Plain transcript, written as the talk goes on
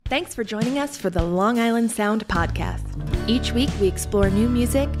Thanks for joining us for the Long Island Sound Podcast. Each week we explore new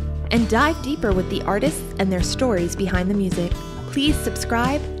music and dive deeper with the artists and their stories behind the music. Please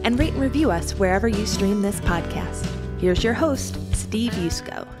subscribe and rate and review us wherever you stream this podcast. Here's your host, Steve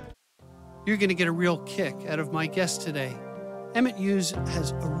Yusko. You're going to get a real kick out of my guest today. Emmett Hughes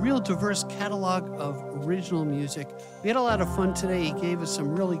has a real diverse catalog of original music. We had a lot of fun today. He gave us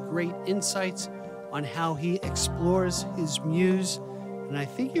some really great insights on how he explores his muse. And I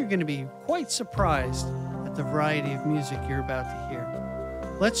think you're going to be quite surprised at the variety of music you're about to hear.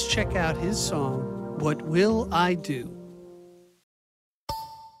 Let's check out his song, What Will I Do?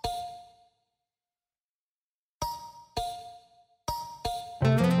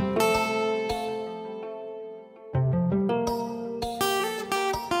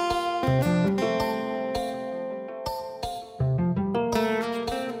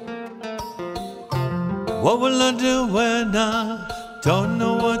 What will I do when I don't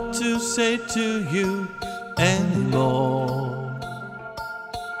know what to say to you anymore?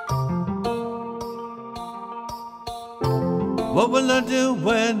 What will I do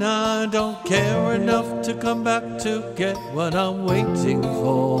when I don't care enough to come back to get what I'm waiting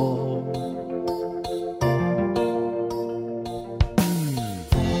for?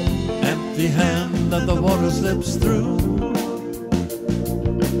 Empty hand that the water slips through,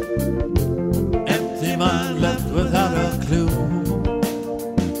 empty mind left without a clue.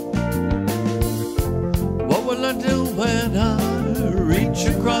 What will I do when I reach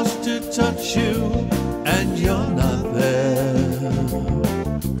across to touch you and you're not there?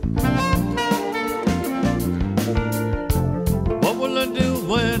 What will I do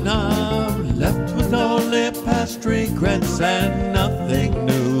when I'm left with only past regrets and nothing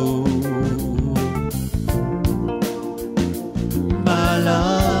new? My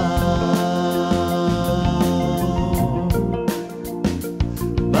love,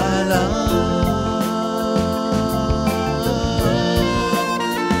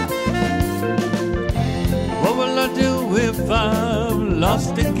 if I'm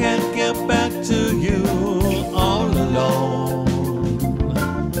lost and can't get back to you all alone?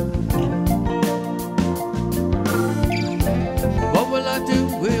 What will I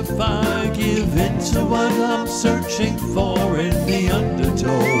do if I give in to what I'm searching for in the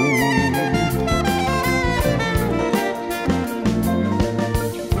undertow?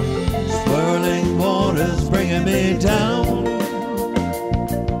 Swirling waters bringing me down,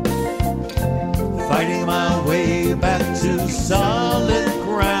 fighting my way back to solid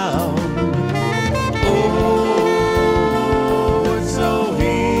ground. Oh, it's so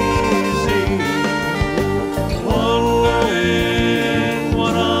easy, wondering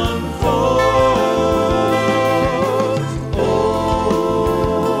what unfolds. Oh,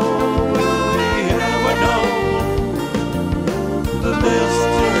 will we ever know the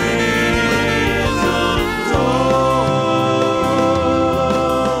mysteries untold?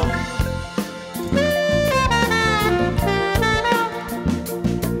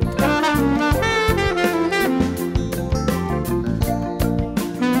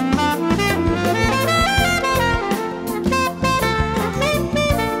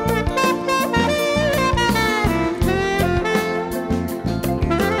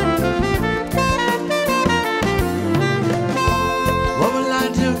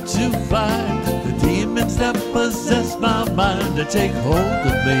 The demons that possess my mind to take hold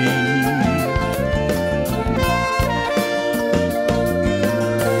of me.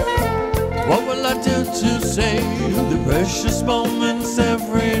 What will I do to save the precious moments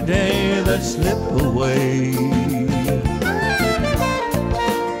every day that slip away?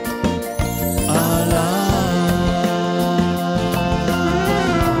 Our lives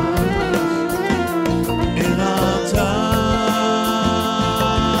in our time.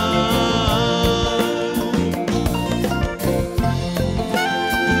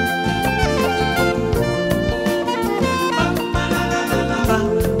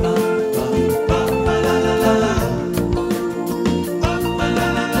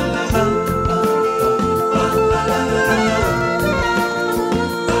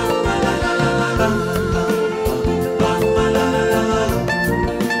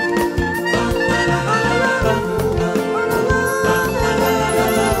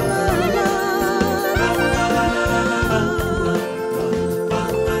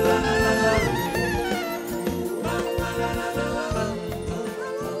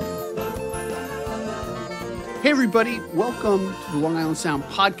 Hey everybody, welcome to the Long Island Sound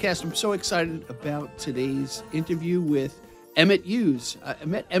Podcast. I'm so excited about today's interview with Emmett Hughes. I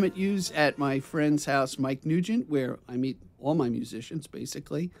met Emmett Hughes at my friend's house, Mike Nugent, where I meet all my musicians,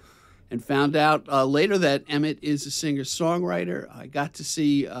 basically. and found out later that Emmett is a singer-songwriter. I got to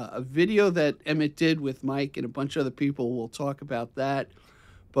see a video that Emmett did with Mike and a bunch of other people. We'll talk about that.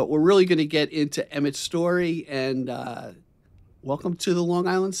 But we're really going to get into Emmett's story. And welcome to the Long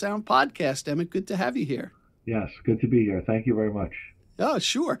Island Sound Podcast, Emmett. Good to have you here. Yes, good to be here. Thank you very much. Oh,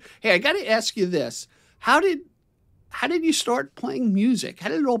 sure. Hey, I got to ask you this. How did you start playing music? How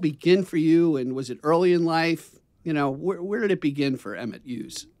did it all begin for you? And was it early in life? You know, where did it begin for Emmett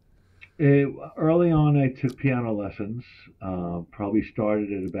Hughes? Early on, I took piano lessons. Probably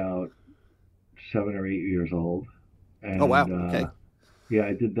started at about 7 or 8 years old. And, oh, wow. Okay. Yeah,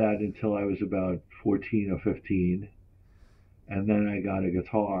 I did that until I was about 14 or 15. And then I got a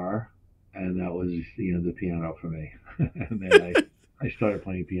guitar, and that was the end of the piano for me. And then I started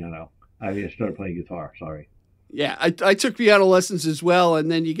playing piano. I started playing guitar, sorry. Yeah, I took piano lessons as well, and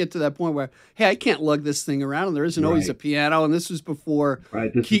then you get to that point where, hey, I can't lug this thing around, and there isn't always a piano, and this was before...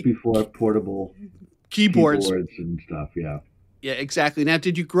 Right, this is before portable keyboards and stuff, yeah. Yeah, exactly. Now,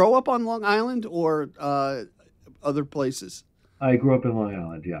 did you grow up on Long Island or other places? I grew up in Long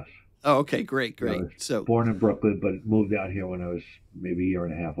Island, yes. Oh, okay, great. So born in Brooklyn, but moved out here when I was maybe a year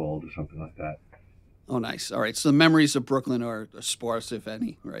and a half old or something like that. Oh, nice. All right, so the memories of Brooklyn are sparse, if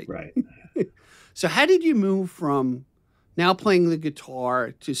any, right? Right. So how did you move from now playing the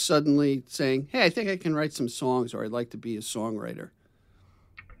guitar to suddenly saying, hey, I think I can write some songs, or I'd like to be a songwriter?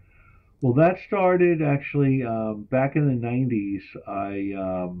 Well, that started actually back in the 90s.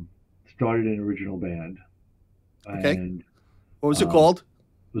 I started an original band. Okay. And, what was it called?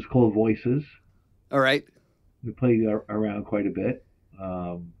 It was called Voices. All right. We played around quite a bit.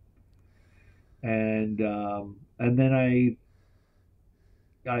 And then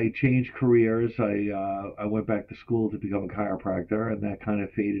I changed careers. I went back to school to become a chiropractor, and that kind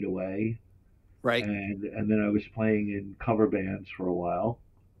of faded away. Right. And then I was playing in cover bands for a while,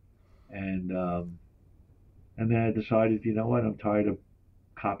 and then I decided, you know what, I'm tired of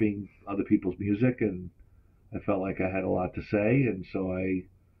copying other people's music, and I felt like I had a lot to say, and so I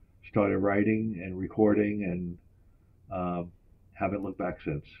started writing and recording, and haven't looked back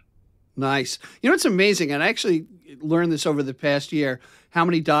since. Nice. You know, it's amazing. And I actually learned this over the past year, how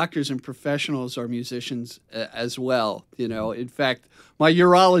many doctors and professionals are musicians as well. You know, in fact, my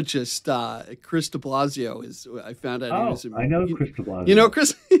urologist, Chris de Blasio, I found out he was I know Chris de Blasio. You know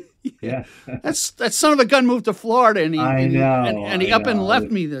Chris? Yeah. That son of a gun moved to Florida, and he up and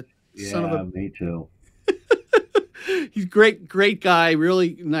left me. Me too. He's a great guy,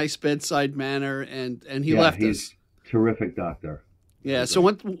 really nice bedside manner, and he left us. Terrific doctor. Yeah, so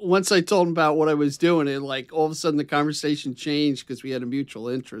once I told him about what I was doing, and like all of a sudden the conversation changed because we had a mutual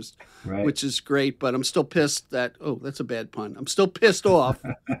interest, which is great. But I'm still pissed that, that's a bad pun. I'm still pissed off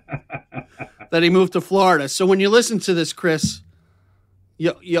that he moved to Florida. So when you listen to this, Chris,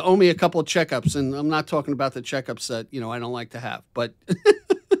 you owe me a couple of checkups, and I'm not talking about the checkups that I don't like to have, but.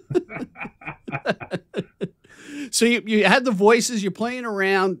 So you had the Voices, you're playing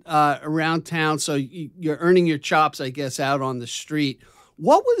around town, so you're earning your chops, I guess, out on the street.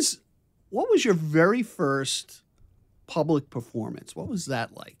 What was your very first public performance? What was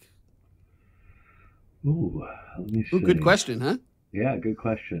that like? Ooh, let me see. Good question, huh? Yeah, good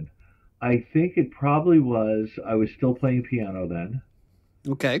question. I think it probably was, I was still playing piano then.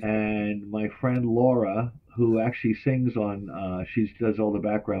 Okay. And my friend Laura, who actually sings on, she does all the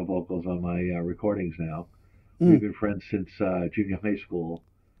background vocals on my recordings now. We've been friends since junior high school.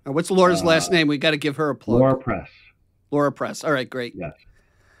 What's Laura's last name? We got to give her a plug. Laura Press. Laura Press. All right, great. Yes.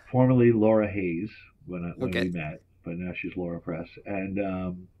 Formerly Laura Hayes when we met, but now she's Laura Press.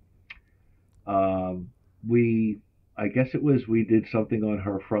 And I guess we did something on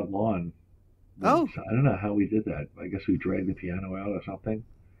her front lawn. Oh. I don't know how we did that. I guess we dragged the piano out or something.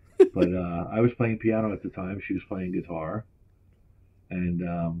 But I was playing piano at the time. She was playing guitar.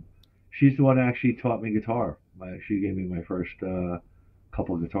 And she's the one who actually taught me guitar. She gave me my first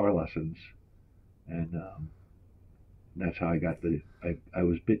couple of guitar lessons, and that's how I got I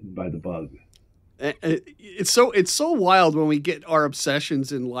was bitten by the bug. It's so wild when we get our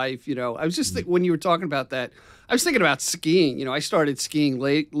obsessions in life. I was just when you were talking about that, I was thinking about skiing. I started skiing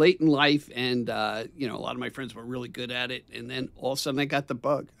late in life, and a lot of my friends were really good at it, and then all of a sudden I got the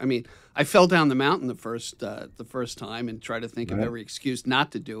bug. I mean, I fell down the mountain the first time and tried to think of every excuse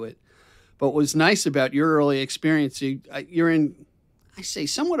not to do it. But what was nice about your early experience, you're in, I say,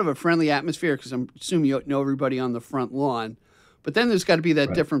 somewhat of a friendly atmosphere because I'm assuming you know everybody on the front lawn. But then there's got to be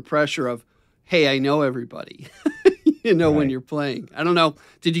that different pressure of, hey, I know everybody, when you're playing. I don't know.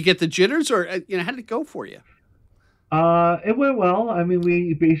 Did you get the jitters or, how did it go for you? It went well. I mean,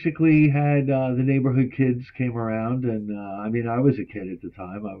 we basically had the neighborhood kids came around, and I mean, I was a kid at the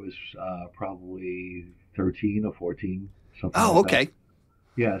time. I was probably 13 or 14, something Oh, like that. okay.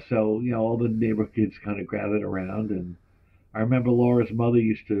 Yeah, so all the neighborhood kids kind of gathered around, and I remember Laura's mother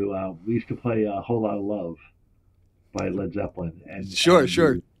used to we used to play a whole lot of love by Led Zeppelin, and Sure,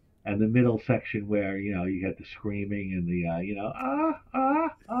 sure. the middle section where you get the screaming and the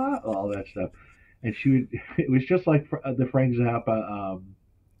all that stuff, and she would it was just like the Frank Zappa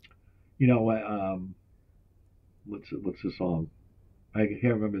you know what's the song, I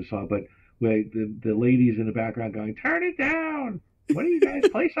can't remember the song, but where the ladies in the background going, turn it down, what do you guys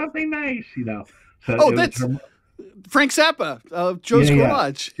play something nice, so Oh, it was that's her. Frank Zappa, Joe's Yeah, yeah.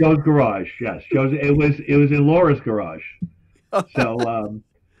 Garage. Joe's garage. Yes, Joe's. It was in Laura's garage. So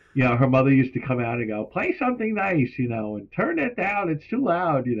her mother used to come out and go, play something nice, and turn it down. It's too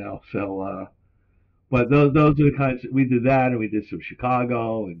loud. So, but those are the kinds we did that, and we did some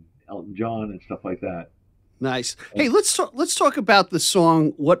Chicago and Elton John and stuff like that. Nice. Hey, let's talk about the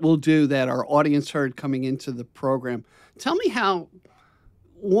song "What We'll Do" that our audience heard coming into the program. Tell me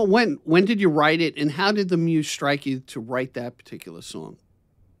when did you write it, and how did the muse strike you to write that particular song?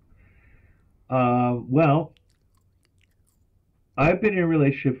 Well, I've been in a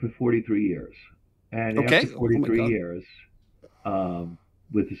relationship for 43 years, and Okay. after Oh my 43 God. years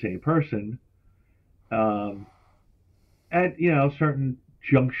with the same person, um, at certain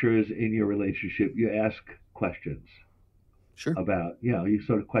junctures in your relationship, you ask questions Sure. about you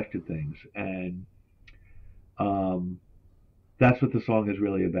sort of question things, and um, that's what the song is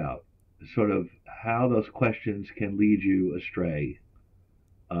really about. Sort of how those questions can lead you astray.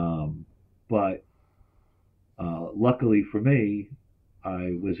 But luckily for me,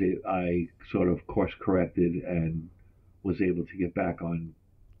 I sort of course corrected and was able to get back on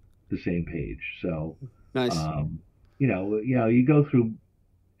the same page. So Nice. you go through,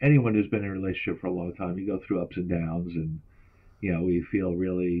 anyone who's been in a relationship for a long time, you go through ups and downs, and you feel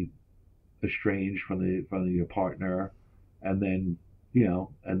really estranged from your partner, and then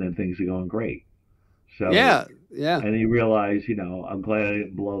things are going great. So, Yeah. Yeah. and you realize, I'm glad I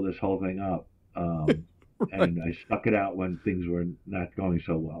didn't blow this whole thing up. Right. And I stuck it out when things were not going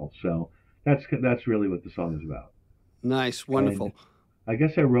so well. So that's really what the song is about. Nice. And Wonderful. I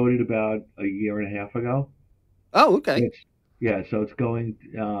guess I wrote it about a year and a half ago. Oh, okay. It's Yeah, so it's going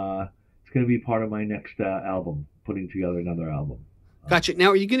to be part of my next album, putting together another album. Um, Gotcha. Now,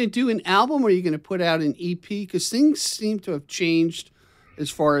 are you going to do an album, or are you going to put out an EP? Because things seem to have changed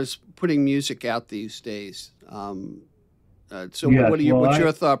as far as putting music out these days. So, yes, well, what's I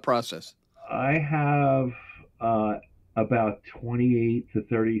your thought process? I have about 28 to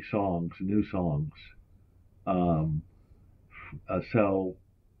 30 songs, new songs. Um, so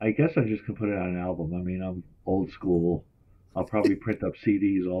I guess I'm just gonna put it on an album. I mean, I'm old school. I'll probably print up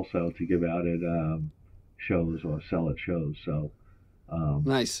CDs also to give out at shows or sell at shows. So um,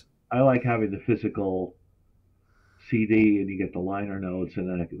 Nice. I like having the physical CD, and you get the liner notes and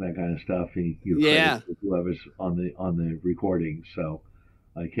that kind of stuff, and you credit Yeah. whoever's on the recording. So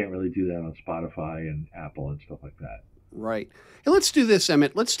I can't really do that on Spotify and Apple and stuff like that. Right. Hey, let's do this,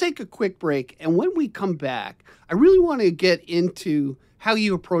 Emmett. Let's take a quick break. And when we come back, I really want to get into how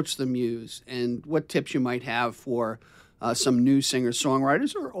you approach the muse and what tips you might have for some new singer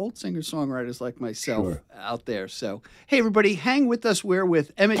songwriters or old singer songwriters like myself Sure. out there. So, hey, everybody, hang with us. We're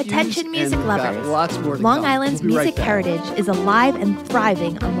with Emmett Hughes. Attention And music we've got lovers. lots more to Long come. Island's We'll be right music back. heritage is alive and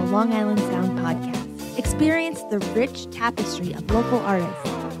thriving on the Long Island Sound podcast. Experience the rich tapestry of local artists,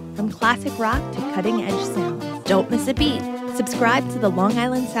 from classic rock to cutting-edge sounds. Don't miss a beat. Subscribe to the Long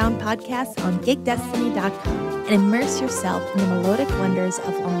Island Sound podcast on gigdestiny.com and immerse yourself in the melodic wonders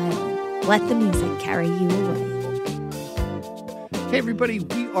of Long Island. Let the music carry you away. Hey, everybody,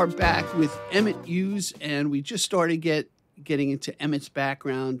 we are back with Emmett Hughes, and we just started getting into Emmett's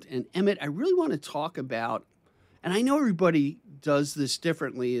background. And Emmett, I really want to talk about, and I know everybody does this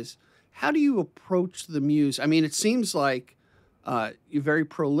differently, is how do you approach the muse? I mean, it seems like you're very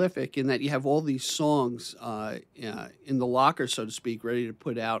prolific in that you have all these songs in the locker, so to speak, ready to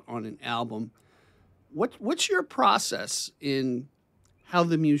put out on an album. What's your process in how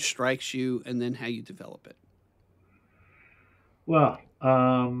the muse strikes you and then how you develop it? Well,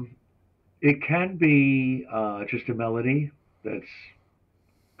 it can be just a melody that's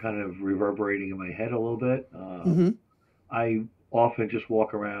kind of reverberating in my head a little bit. Hmm. I often just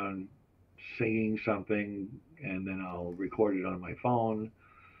walk around singing something, and then I'll record it on my phone.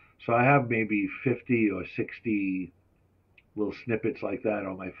 So I have maybe 50 or 60 little snippets like that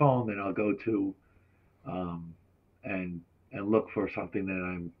on my phone. Then I'll go to um, and look for something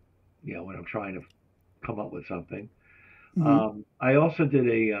that when I'm trying to come up with something. Hmm. I also did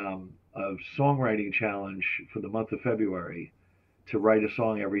a songwriting challenge for the month of February to write a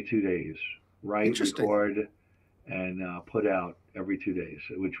song every 2 days, write, Interesting. record, and put out every 2 days,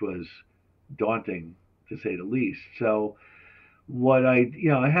 which was daunting to say the least. So what I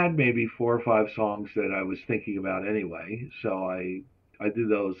had maybe 4 or 5 songs that I was thinking about anyway. So I did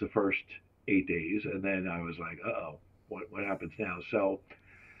those the first 8 days, and then I was like, oh, what happens now? So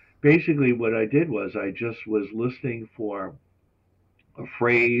basically, what I did was I just was listening for a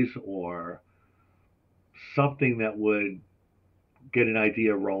phrase or something that would get an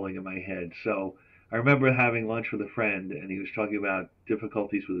idea rolling in my head. So I remember having lunch with a friend, and he was talking about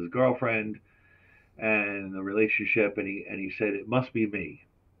difficulties with his girlfriend and the relationship, and he said it must be me,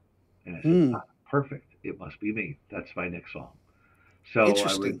 and I said, Hmm. ah, perfect, it must be me. That's my next song. So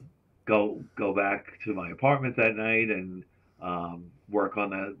I would Interesting. go back to my apartment that night and work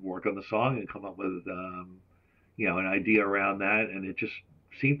on the song and come up with an idea around that, and it just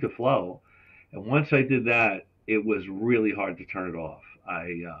seemed to flow. And once I did that, it was really hard to turn it off.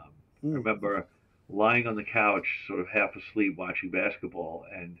 I Hmm. remember lying on the couch, sort of half asleep, watching basketball,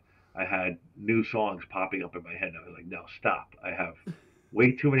 and I had new songs popping up in my head. And I was like, "No, stop! I have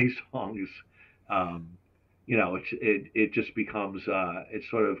way too many songs." Um, it just becomes it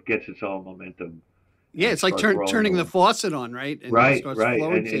sort of gets its own momentum Yeah, and it's like starts rolling turning the along. faucet on, right? And it Right, starts right,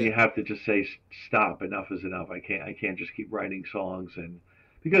 flowing to and you. you have to just say stop. Enough is enough. I can't just keep writing songs, and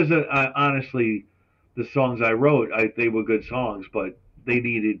because honestly, the songs I wrote, they were good songs, but they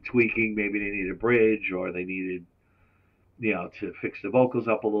needed tweaking. Maybe they needed a bridge, or they needed to fix the vocals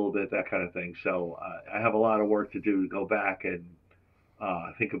up a little bit, that kind of thing. So I have a lot of work to do to go back and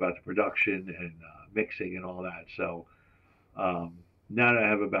think about the production and mixing and all that. So um, now that I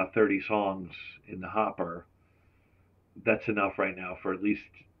have about 30 songs in the hopper, that's enough right now for at least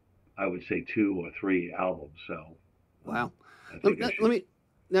I would say 2 or 3 albums. So Wow. I Let, think I let should. let me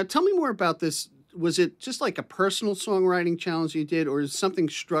now tell me more about this. Was it just like a personal songwriting challenge you did, or is something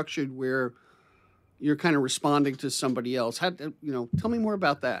structured where you're kind of responding to somebody else? Tell me more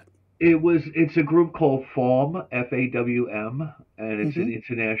about that. It's a group called FAWM, FAWM, and it's an Hmm.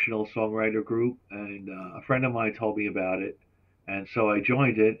 international songwriter group. And a friend of mine told me about it, and so I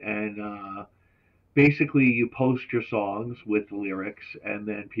joined it. And basically, you post your songs with the lyrics, and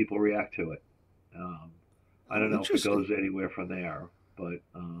then people react to it. Um, I Oh, don't know if it interesting. goes anywhere from there, but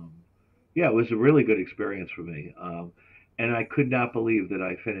yeah, it was a really good experience for me. And I could not believe that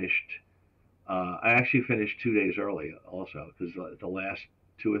I finished. I actually finished 2 days early, also, because the last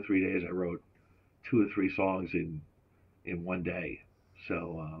 2 or 3 days I wrote 2 or 3 songs in one day.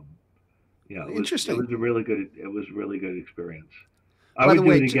 So it Interesting. was a really good experience. I By the would do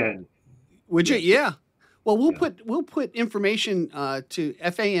way, it again. would you? Yeah, Yeah. Well, we'll yeah. put information to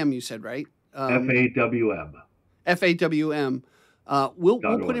FAM. You said right. FAWM FAWM. We'll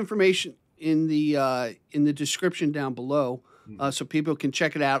dot put org. information in the description down below, Mm-hmm. so people can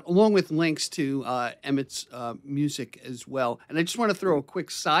check it out, along with links to Emmett's music as well. And I just want to throw a Great. quick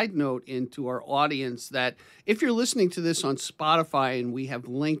side note into our audience that if you're listening to this on Spotify and we have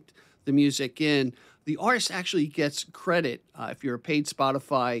linked the music in, the artist actually gets credit. If you're a paid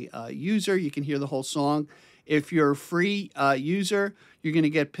Spotify user, you can hear the whole song. If you're a free user, you're going to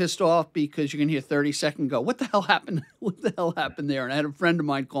get pissed off because you're going to hear 30-second go, what the hell happened? What the hell happened there? And I had a friend of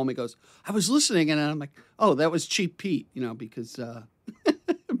mine call me, goes, I was listening. And I'm like, oh, that was Cheap Pete, because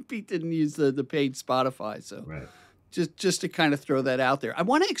Pete didn't use the paid Spotify. So Right. just to kind of throw that out there. I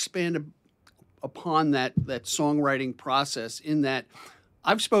want to expand upon that songwriting process in that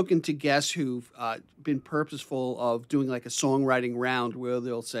I've spoken to guests who've been purposeful of doing like a songwriting round where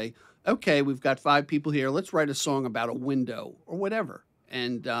they'll say, okay, we've got 5 people here. Let's write a song about a window or whatever.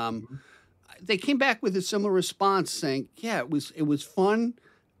 And Mm-hmm. they came back with a similar response saying, yeah, it was fun,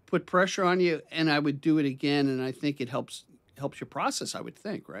 put pressure on you, and I would do it again. And I think it helps your process, I would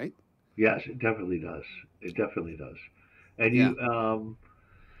think, right? Yes, it definitely does. It definitely does. And Yeah.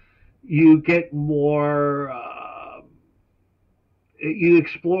 you get more. You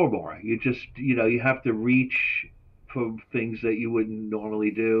explore more. You just you have to reach for things that you wouldn't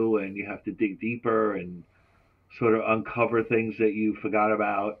normally do, and you have to dig deeper and sort of uncover things that you forgot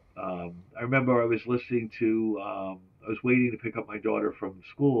about. I remember I was listening to. I was waiting to pick up my daughter from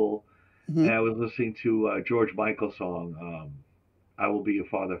school, and Hmm. I was listening to a George Michael song. I will be your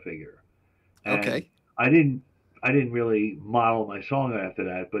father figure, and Okay. I didn't I didn't really model my song after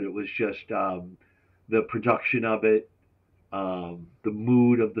that, but it was just the production of it, the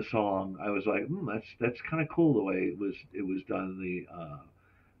mood of the song. I was like, that's kind of cool the way it was done.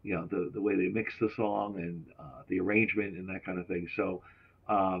 The way they mixed the song and the arrangement and that kind of thing. So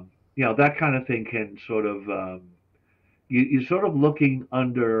that kind of thing can sort of you're sort of looking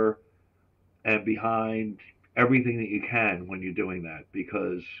under and behind everything that you can when you're doing that,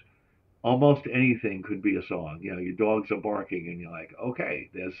 because almost anything could be a song. Your dogs are barking and you're like, okay,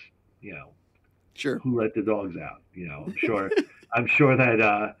 there's, you know, Sure. who let the dogs out? I'm sure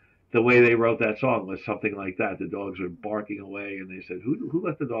that the way they wrote that song was something like that. The dogs were barking away, and they said, "Who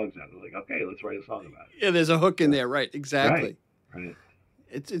let the dogs out?" They're like, "Okay, let's write a song about it." Yeah, there's a hook in Yeah. there, right? Right, Exactly. right,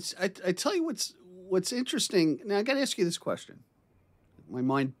 It's I tell you what's interesting. Now I got to ask you this question. My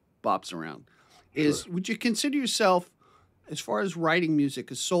mind bops around. sure. Would you consider yourself, as far as writing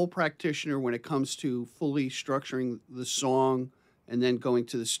music, a sole practitioner when it comes to fully structuring the song and then going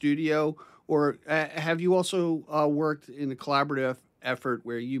to the studio, or have you also worked in a collaborative effort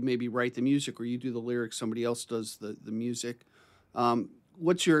where you maybe write the music or you do the lyrics, somebody else does the music?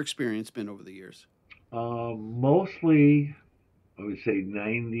 What's your experience been over the years? Mostly, I would say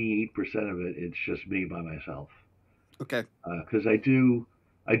 98% of it, it's just me by myself. Okay. Because I do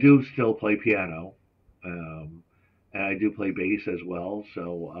still play piano, um, and I do play bass as well.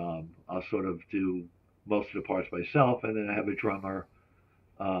 So I'll sort of do most of the parts myself, and then I have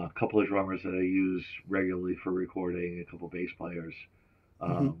a couple of drummers that I use regularly for recording, a couple of bass players.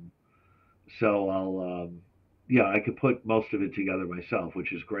 Hmm. Um, so yeah, I could put most of it together myself,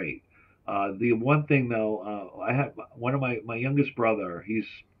 which is great. The one thing though, I have one of my youngest brother. He's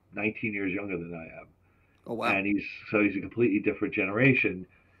 19 years younger than I am, Oh wow. and he's a completely different generation,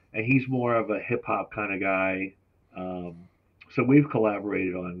 and he's more of a hip hop kind of guy. Um, so we've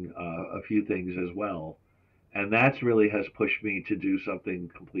collaborated on a few things as well, and that's really has pushed me to do something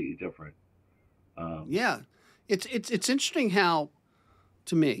completely different. Um, Yeah, it's interesting how,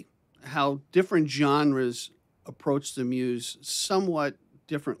 to me, how different genres approach the muse somewhat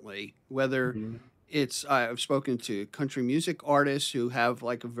differently. Whether mhm. it's I've spoken to country music artists who have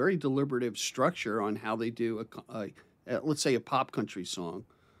like a very deliberative structure on how they do let's say a pop country song,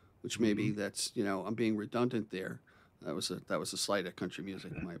 which maybe Hmm. that's, I'm being redundant there. That was a slight at country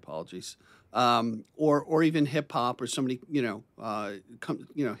music. My apologies. Or even hip hop, or somebody,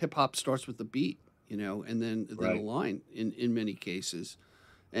 hip hop starts with the beat, and then a Right. line in many cases,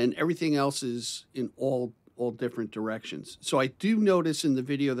 and everything else is in all different directions. So I do notice in the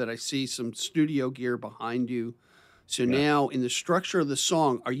video that I see some studio gear behind you. So Yes. now, in the structure of the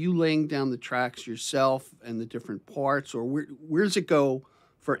song, are you laying down the tracks yourself and the different parts, or where does it go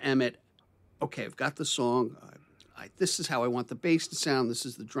for Emmett? Okay, I've got the song. This is how I want the bass to sound. This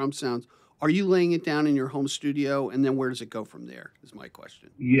is the drum sounds. Are you laying it down in your home studio, and then where does it go from there? Is my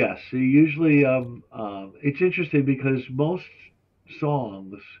question. Yes. So usually, it's interesting because most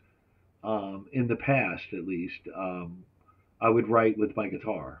songs, in the past at least, I would write with my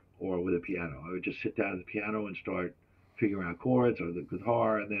guitar or with a piano. I would just sit down at the piano and start figuring out chords, or the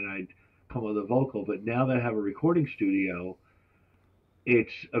guitar, and then I'd come up with a vocal. But now that I have a recording studio,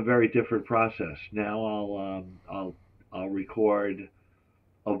 it's a very different process. Now I'll record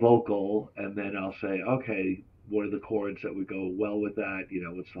a vocal, and then I'll say, okay, what are the chords that would go well with that?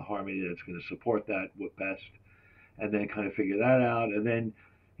 What's the harmony that's going to support that what best? And then kind of figure that out. And then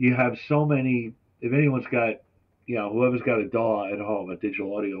you have so many. If anyone's got, whoever's got a DAW at home, a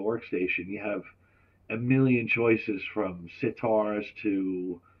digital audio workstation, you have a million choices from sitars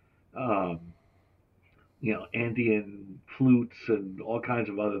to um, Andean flutes and all kinds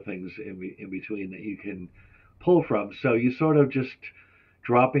of other things in between that you can pull from. So you sort of just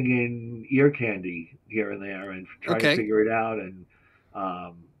dropping in ear candy here and there and trying to Okay, figure it out. And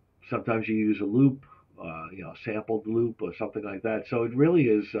um, sometimes you use a loop, sampled loop or something like that. So it really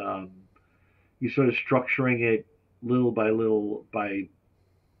is, you sort of structuring it little by little by,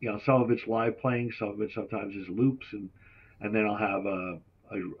 some of it's live playing, some of it sometimes is loops, and then I'll have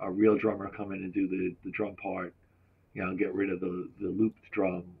a real drummer come in and do the drum part, get rid of the looped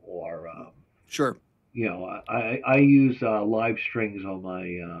drum, or sure. I use live strings on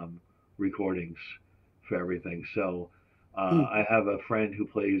my recordings for everything. So Hmm. I have a friend who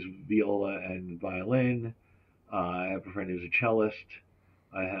plays viola and violin. I have a friend who's a cellist.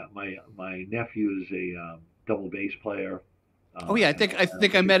 I have my nephew is a double bass player, Oh yeah, I and think I I'll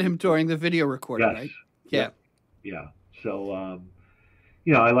think I teach met him. him during the video recording, Yes, right? Yeah. yep, yeah. So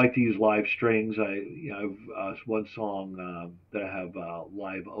I like to use live strings. I've one song that I have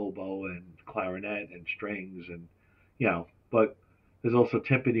live oboe and clarinet and strings, and but there's also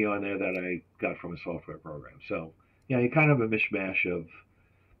timpani on there that I got from a software program. So you kind of a mishmash of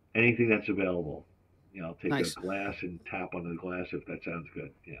anything that's available. I'll take a Nice. glass and tap on the glass if that sounds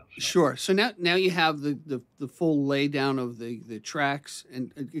good. So Sure. So now you have the full laydown of the tracks,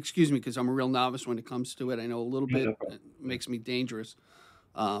 and excuse me, because I'm a real novice when it comes to it. I know a little yeah, bit. no problem. It makes me dangerous.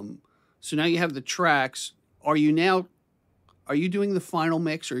 Um, so now you have the tracks. Are you now are you doing the final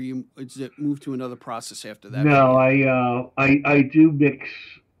mix, or does it move to another process after that? No, I do mix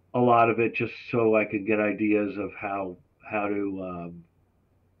a lot of it just so I can get ideas of how to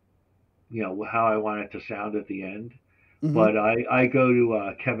how I want it to sound at the end. Mm-hmm. But I go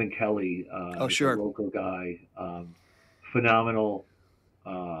to Kevin Kelly, Oh, he's a sure. local guy, phenomenal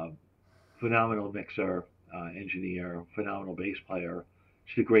uh, phenomenal mixer, engineer, phenomenal bass player,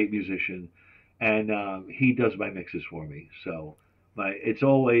 just a great musician, and he does my mixes for me. So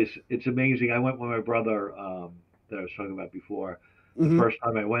it's amazing. I went with my brother that I was talking about before. The Mm-hmm. first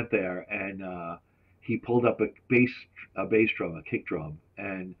time I went there, and he pulled up a bass drum, a kick drum,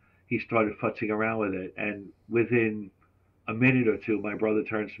 and he started futzing around with it. And within a minute or two, my brother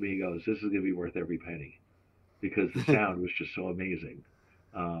turns to me. He goes, "This is going to be worth every penny," because the sound was just so amazing.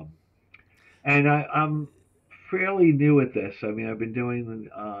 Um, and I'm fairly new at this. I mean, I've been doing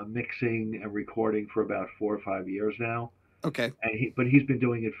mixing and recording for about 4 or 5 years now, Okay. and but he's been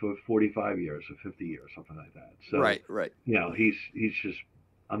doing it for 45 years or 50 years, something like that. So, Right. Right. he's just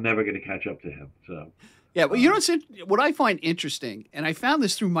I'm never going to catch up to him. So, Yeah. Well, you know um, what I find interesting, and I found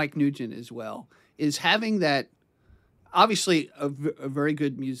this through Mike Nugent as well, is having that. Obviously, a very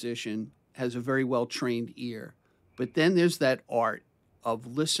good musician has a very well trained ear, but then there's that art of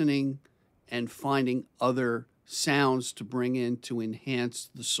listening and finding other sounds to bring in to enhance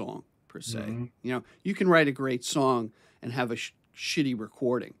the song per se. mhm, You know, you can write a great song and have a shitty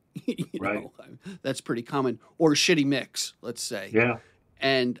recording. you right, know, that's pretty common, or a shitty mix, let's say. yeah,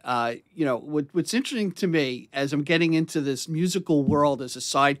 And what's interesting to me as I'm getting into this musical world as a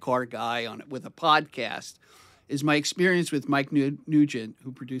sidecar guy on it with a podcast is my experience with Mike Nugent,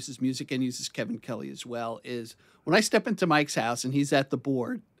 who produces music and uses Kevin Kelly as well. Is when I step into Mike's house and he's at the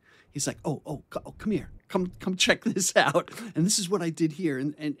board, he's like, "Oh, come here, come check this out." And this is what I did here.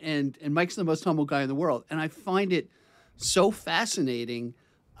 And Mike's the most humble guy in the world, and I find it so fascinating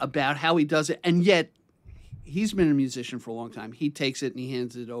about how he does it, and yet he's been a musician for a long time. He takes it and he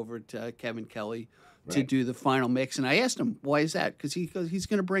hands it over to Kevin Kelly to right, do the final mix. And I asked him, why is that? Because he's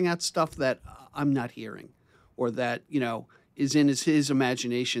going to bring out stuff that I'm not hearing, or that is in his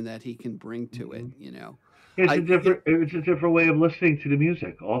imagination that he can bring to it. mhm. I It's a different way of listening to the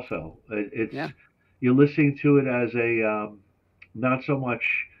music. Also, it's yeah, you're listening to it as a not so much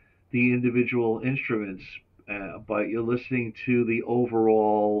the individual instruments, but you're listening to the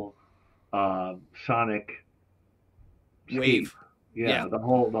overall sonic scape. wave. Yeah, Yeah, the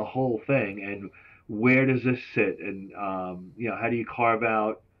whole thing, and where does this sit, and how do you carve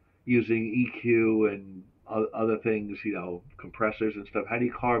out using EQ and other things, compressors and stuff. How do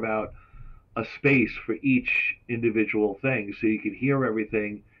you carve out a space for each individual thing so you can hear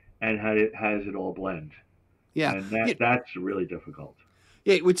everything and has it all blend? yeah. And Yeah, that's really difficult.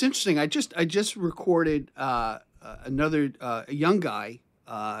 yeah, what's interesting, I just recorded another a young guy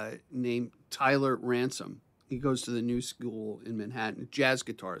named Tyler Ransom. He goes to the New School in Manhattan. Jazz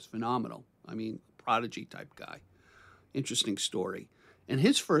guitar is phenomenal. I mean, prodigy type guy. Interesting story. And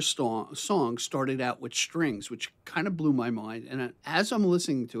his first song started out with strings, which kind of blew my mind. And as I'm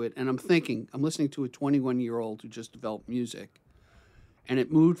listening to it, and I'm listening to a 21-year-old who just developed music, and it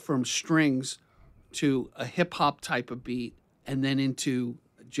moved from strings to a hip hop type of beat, and then into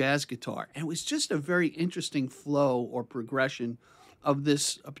jazz guitar. And it was just a very interesting flow or progression of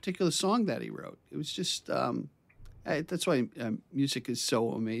a particular song that he wrote. It was just that's why music is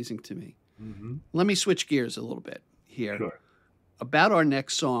so amazing to me. Hmm. Let me switch gears a little bit here Sure. about our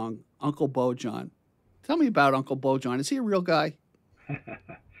next song, Uncle Bojan. Tell me about Uncle Bojan. Is he a real guy?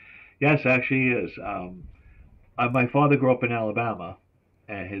 Yes, actually, he is. My father grew up in Alabama,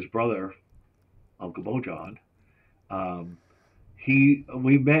 and his brother, Uncle Bojan, um,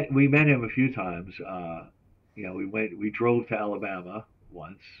 we met him a few times. We drove to Alabama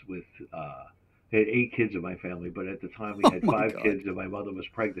once with. I had 8 kids in my family, but at the time we Oh had my five God. kids, and my mother was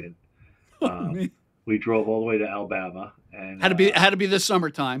pregnant. Oh, Um, man. we drove all the way to Alabama, and Had to be the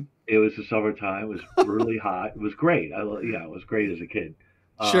summertime. it was the summertime. It was brutally hot. It was great. It was great as a kid.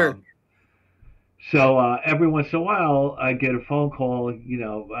 Sure. Um, So every once in a while, I get a phone call.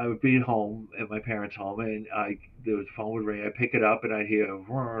 I would be at home at my parents' home, and the phone would ring. I pick it up, and I'd hear,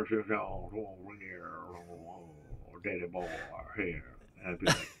 "Daddy boy here," and I'd be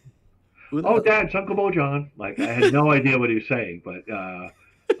like, Who "Oh, the- Dad, it's Uncle Bojan." Like I had no idea what he was saying, but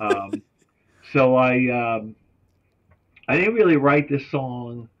um, so I didn't really write this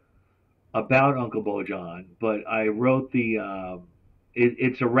song about Uncle Bojan, but I wrote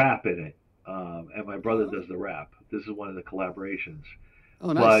it's a rap in it, and my brother does the rap. This is one of the collaborations.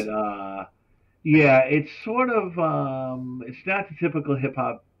 Oh, But nice. yeah, it's sort of it's not the typical hip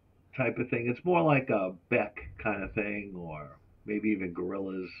hop type of thing. It's more like a Beck kind of thing, or maybe even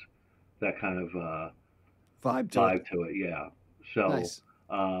Gorillaz, that kind of vibe to it. Yeah. So, Nice.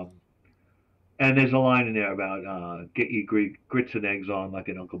 um, and there's a line in there about get your grits and eggs on like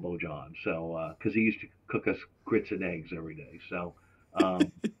an Uncle Bo John. So, because he used to cook us grits and eggs every day. So,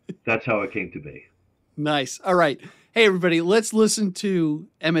 um, that's how it came to be. Nice. All right. Hey, everybody, let's listen to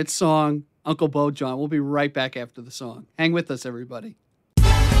Emmett's song, Uncle Bo John. We'll be right back after the song. Hang with us, everybody.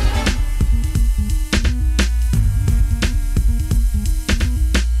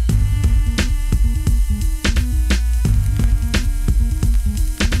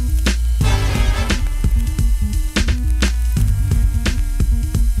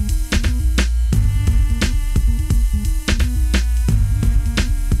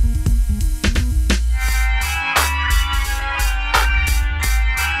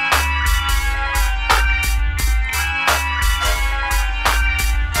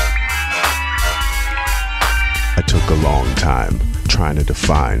 Trying to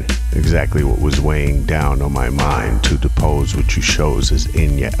define exactly what was weighing down on my mind. To depose what you shows is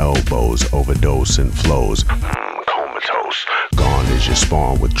in your elbows, overdose and flows. Comatose. Gone is your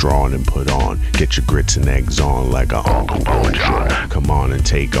spawn, withdrawn and put on. Get your grits and eggs on like a Uncle Bo John. Come on and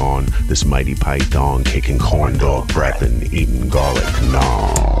take on this mighty python, kicking corn dog breath and eating garlic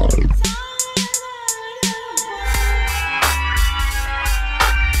naan.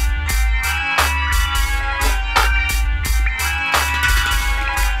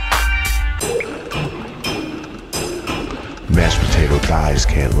 Mashed potato thighs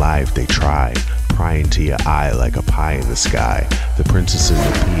can't lie if they try. Pry into your eye like a pie in the sky. The princess in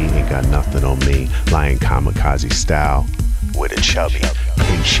the pea ain't got nothing on me. Lying kamikaze style with a chubby.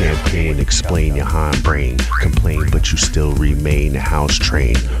 Pink champagne, explain your hindbrain. Complain but you still remain a house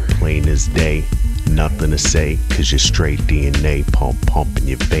train. Plain as day, nothing to say. Cause you're straight DNA pump in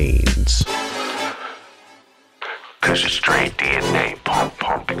your veins. Cause you're straight DNA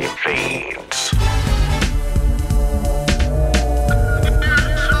pump in your veins.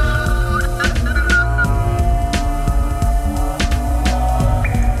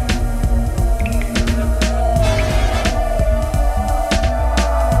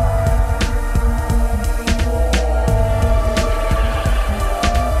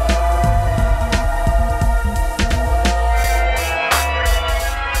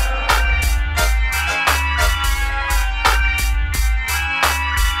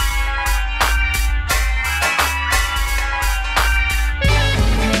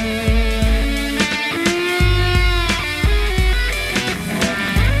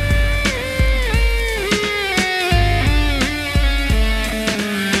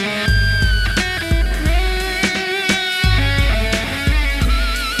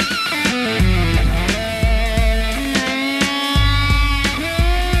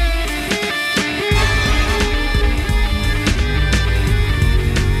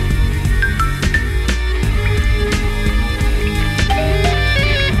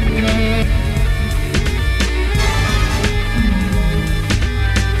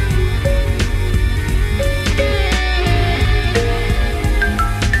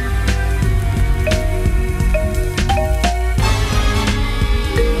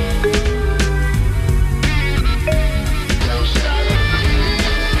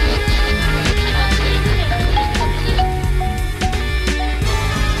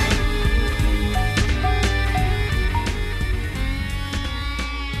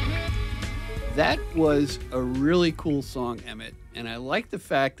 That was a really cool song, Emmett, and I like the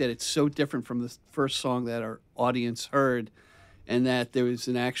fact that it's so different from the first song that our audience heard, and that there was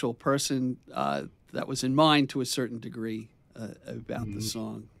an actual person that was in mind to a certain degree about the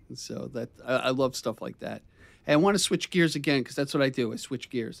song. And so that I love stuff like that. Hey, I want to switch gears again because that's what I do. I switch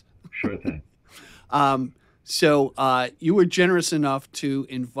gears. Sure thing. So you were generous enough to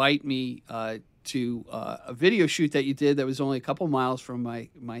invite me to a video shoot that you did that was only a couple miles from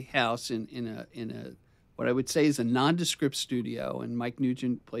my house in a what I would say is a nondescript studio, and Mike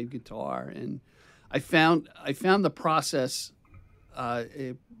Nugent played guitar, and I found the process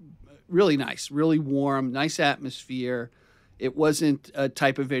really nice, really warm, nice atmosphere. It wasn't a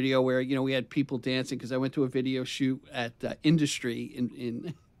type of video where we had people dancing, because I went to a video shoot at Industry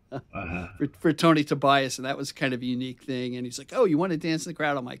in for Tony Tobias, and that was kind of a unique thing. And he's like, "Oh, you want to dance in the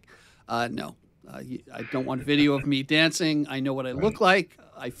crowd?" I'm like, "No, I don't want video of me dancing. I know what I look like.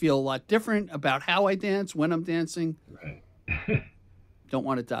 I feel a lot different about how I dance when I'm dancing. Right. Don't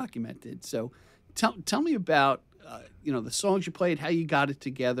want it documented." So, tell me about the songs you played, how you got it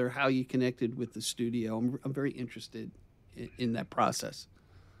together, how you connected with the studio. I'm very interested in that process.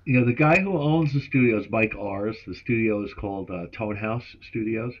 The guy who owns the studio is Mike Ars. The studio is called Tone House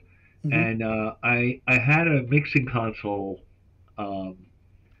Studios. And I had a mixing console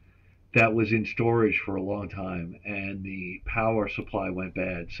that was in storage for a long time, and the power supply went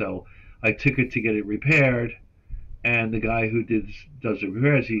bad. So I took it to get it repaired, and the guy who does the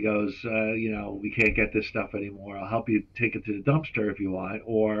repairs, he goes, we can't get this stuff anymore. I'll help you take it to the dumpster if you want,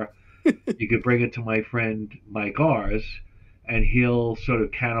 or you could bring it to my friend Mike Ars, and he'll sort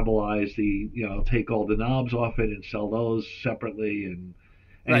of cannibalize take all the knobs off it and sell those separately, and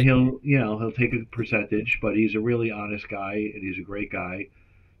Right. he'll take a percentage, but he's a really honest guy, and he's a great guy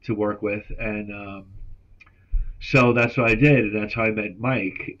to work with, and so that's what I did, and that's how I met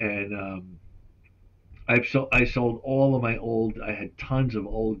Mike, and I sold all of my old. I had tons of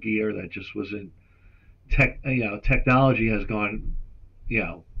old gear that just wasn't technology has gone,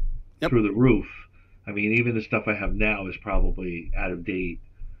 Yep. through the roof. I mean, even the stuff I have now is probably out of date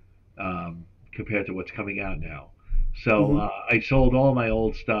compared to what's coming out now. So I sold all my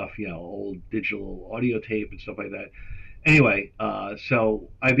old stuff, old digital audio tape and stuff like that. Anyway, so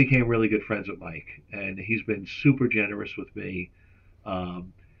I became really good friends with Mike, and he's been super generous with me.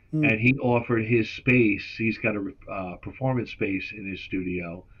 And he offered his space. He's got a performance space in his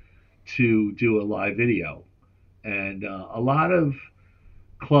studio to do a live video. And a lot of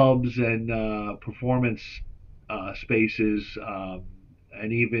clubs and performance spaces,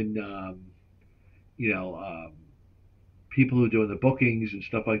 and even people who are doing the bookings and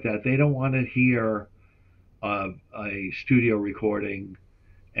stuff like that, they don't want to hear a studio recording,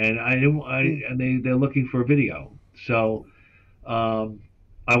 and they're looking for a video. So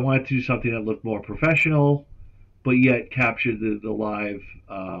I wanted to do something that looked more professional, but yet captured the live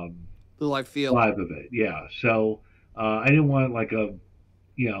The live feel. live of it. Yeah. So I didn't want like a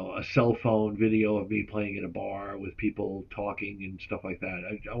cell phone video of me playing in a bar with people talking and stuff like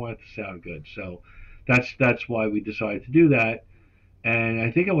that. I want it to sound good. So that's why we decided to do that. And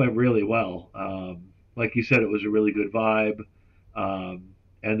I think it went really well. Like you said, it was a really good vibe. And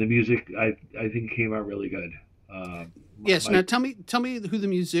the music, I think, came out really good. Yes. Now tell me who the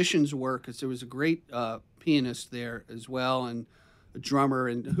musicians were, because there was a great pianist there as well, and a drummer.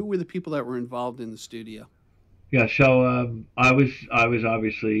 And who were the people that were involved in the studio? Yeah, so I was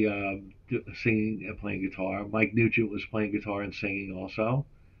obviously singing and playing guitar. Mike Nugent was playing guitar and singing also.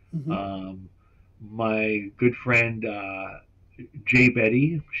 My good friend Jay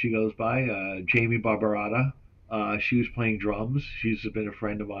Betty, she goes by, Jamie Barbarata. She was playing drums. She's been a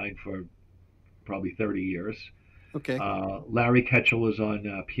friend of mine for probably 30 years. Okay. Larry Ketchel was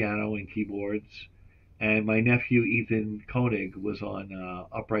on piano and keyboards, and my nephew Ethan Koenig was on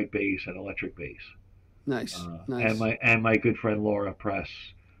upright bass and electric bass. Nice. Nice. And my good friend Laura Press,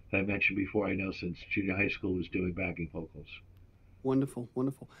 that I mentioned before, I know since junior high school, was doing backing vocals. Wonderful,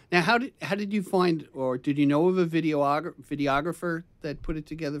 wonderful. Now, how did you find, or did you know of a videographer that put it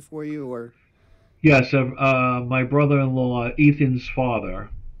together for you, or? Yeah, so my brother-in-law, Ethan's father,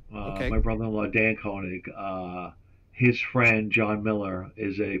 Okay. my brother-in-law Dan Koenig, his friend John Miller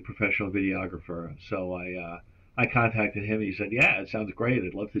is a professional videographer. So I contacted him. He said, "Yeah, it sounds great.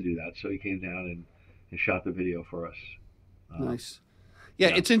 I'd love to do that." So he came down and shot the video for us. Nice. Yeah,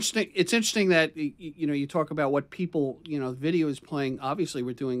 yeah. it's interesting. It's interesting that you talk about what people video is playing. Obviously,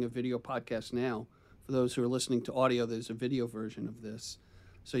 we're doing a video podcast now. For those who are listening to audio, there's a video version of this,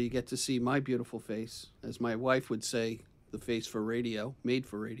 so you get to see my beautiful face, as my wife would say, the face for radio, made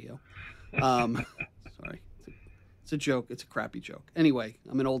for radio. Sorry, it's a joke. It's a crappy joke. Anyway,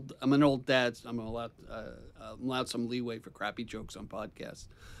 I'm an old dad. So I'm allowed some leeway for crappy jokes on podcasts.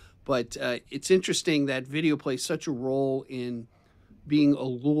 But it's interesting that video plays such a role in being a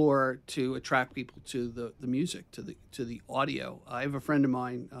lure to attract people to the music, to the audio. I have a friend of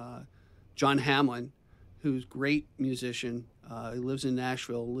mine, John Hamlin, who's a great musician. He lives in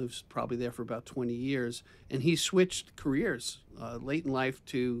Nashville, lives probably there for about 20 years, and he switched careers late in life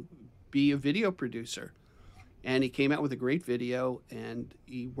to be a video producer. And he came out with a great video, and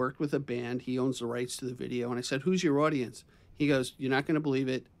he worked with a band. He owns the rights to the video. And I said, "Who's your audience?" He goes, "You're not going to believe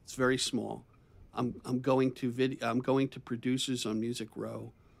it. It's very small. I'm going to producers on Music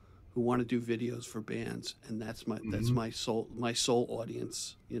Row who want to do videos for bands, and that's my sole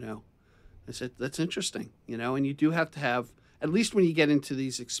audience." I said, "That's interesting." And you do have to have, at least when you get into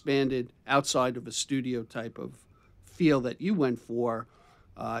these expanded outside of a studio type of feel that you went for.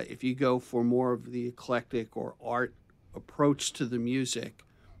 If you go for more of the eclectic or art approach to the music,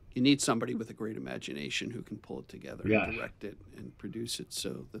 you need somebody with a great imagination who can pull it together and direct it and produce it.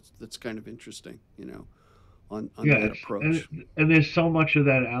 So that's kind of interesting, on that approach. And there's so much of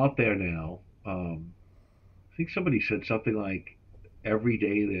that out there now. I think somebody said something like every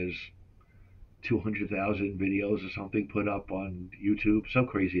day there's 200,000 videos or something put up on YouTube, some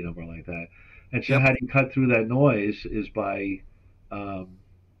crazy number like that. And so Yep. how do you cut through that noise is by,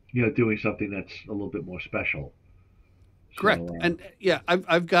 doing something that's a little bit more special. Correct. So, And yeah,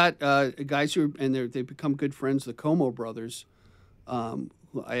 I've got guys who they've become good friends, the Como brothers.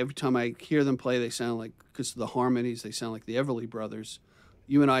 Every time I hear them play, they sound like, because of the harmonies, they sound like the Everly brothers.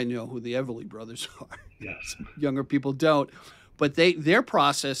 You and I know who the Everly brothers are. yes. Younger people don't. But their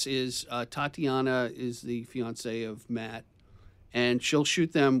process is Tatiana is the fiance of Matt, and she'll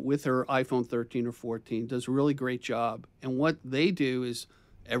shoot them with her iPhone 13 or 14. Does a really great job. And what they do is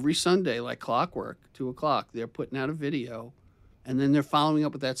every Sunday, like clockwork, 2:00, they're putting out a video, and then they're following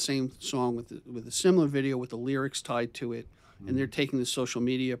up with that same song with a similar video with the lyrics tied to it, and they're taking the social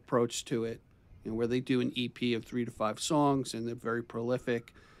media approach to it, where they do an EP of 3 to 5 songs, and they're very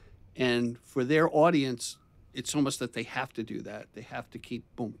prolific. And for their audience, it's almost that they have to do that. They have to keep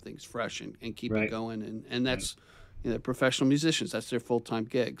things fresh and keep Right. it going. And that's, they're professional musicians. That's their full-time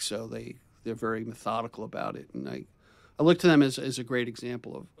gig. So they're very methodical about it. And I look to them as a great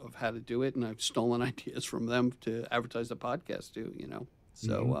example of how to do it. And I've stolen ideas from them to advertise the podcast too,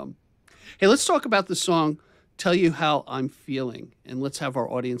 So, hey, let's talk about the song, Tell You How I'm Feeling. And let's have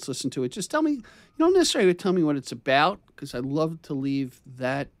our audience listen to it. Just tell me, you don't necessarily tell me what it's about, because I love to leave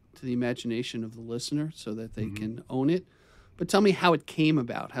that to the imagination of the listener so that they can own it. But tell me how it came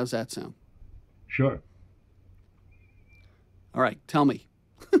about. How's that sound? Sure. All right, tell me.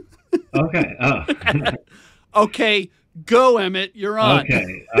 Okay. Okay, go, Emmett. You're on.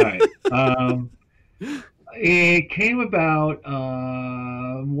 Okay. All right. It came about,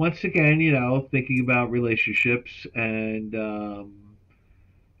 once again, thinking about relationships and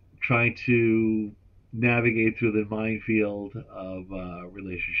trying to navigate through the minefield of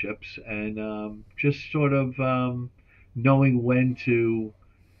relationships, and just sort of knowing when to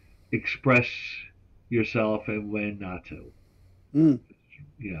express yourself and when not to.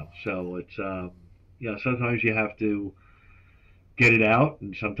 So it's sometimes you have to get it out,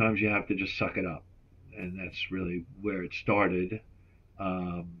 and sometimes you have to just suck it up, and that's really where it started.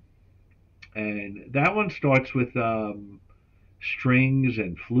 And that one starts with strings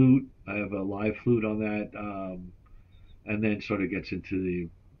and flute. I have a live flute on that, and then sort of gets into the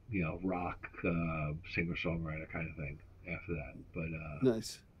rock singer-songwriter kind of thing after that. But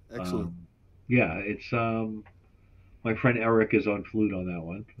Nice. Excellent. it's my friend Eric is on flute on that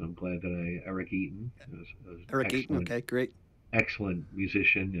one. I'm glad that Eric Eaton, Eric Eaton. Okay, great. excellent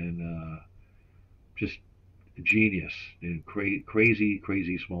musician, and just a genius, and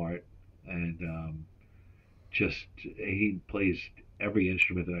crazy smart, and just he plays every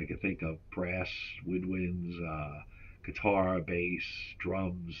instrument that I could think of: brass, woodwinds, guitar, bass,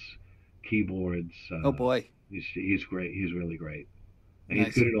 drums, keyboards. Oh boy, he's great. He's really great, and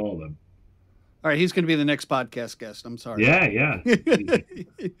Nice. he's good at all of them. All right, he's going to be the next podcast guest. I'm sorry. Yeah.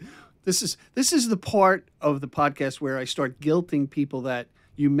 This is the part of the podcast where I start guilting people that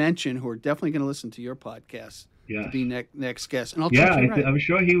you mention who are definitely going to listen to your podcast to Yes. be next guest. And I'll Yeah, treat you right. I'm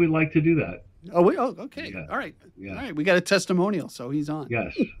sure he would like to do that. Okay. Yeah. All right. Yeah. All right. We got a testimonial, so he's on.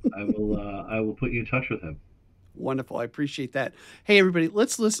 Yes, I will. I will put you in touch with him. Wonderful. I appreciate that. Hey, everybody,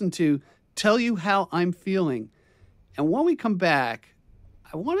 let's listen to Tell You How I'm Feeling. And when we come back,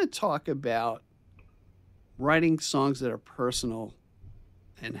 I want to talk about writing songs that are personal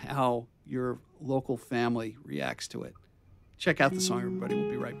and how your local family reacts to it. Check out the song, everybody.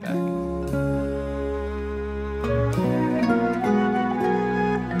 We'll be right back.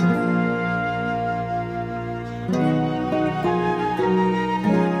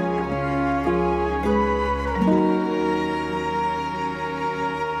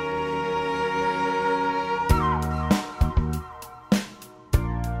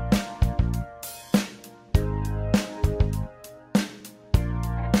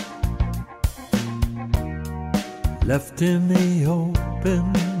 Left in the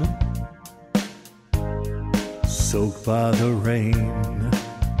open, soaked by the rain,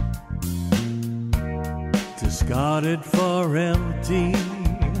 discarded for empty,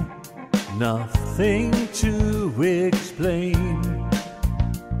 nothing to explain,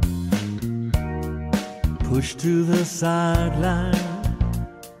 pushed to the sideline,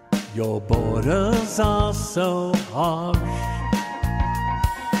 your borders are so harsh.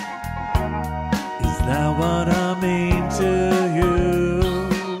 Is that what I mean to you?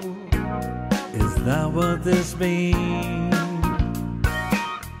 Is that what this means?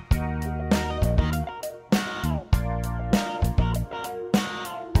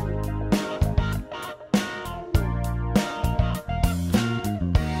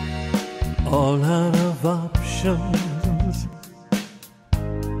 All out of options,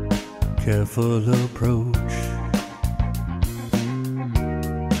 careful approach.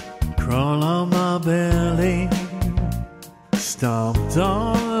 Crawl on my belly, stomped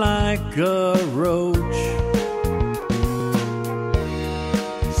on like a roach.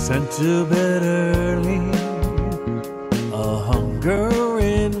 Sent to bed early, a hunger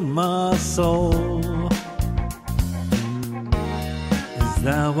in my soul. Is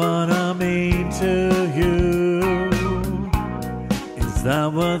that what I mean to you? Is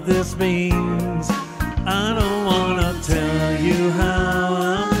that what this means? I don't wanna tell you how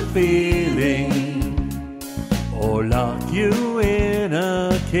I'm feeling, or lock you in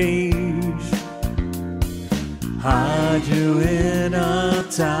a cage, hide you in a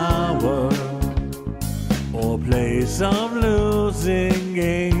tower, or play some losing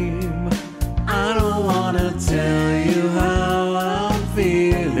game. I don't wanna tell you how I'm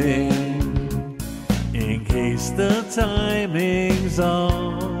feeling, in case the timing's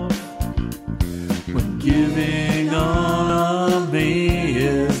off, when giving all of me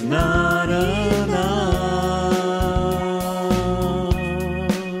is not enough.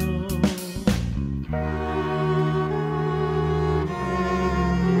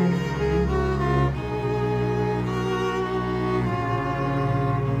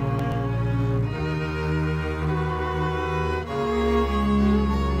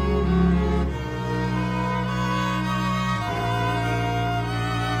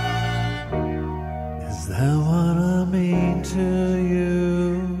 Is that what I mean to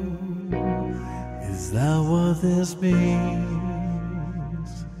you? Is that what this means?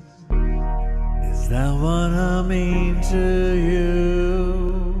 Is that what I mean to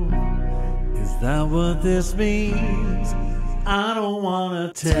you? Is that what this means? I don't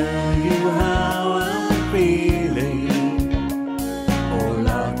wanna tell you how I'm feeling, or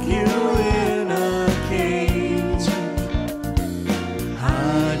lock you in a cage,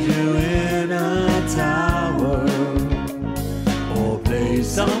 hide you in a tower, or play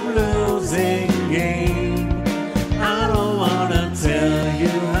some losing game. I don't wanna tell you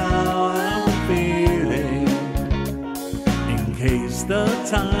how I'm feeling, in case the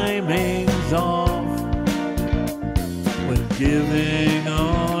timing's off, when giving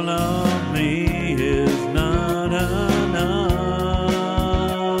all of me is not enough.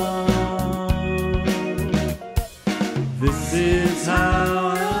 This is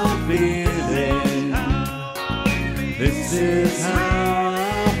how I'm feeling. This is how I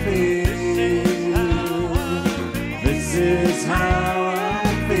feel. This is how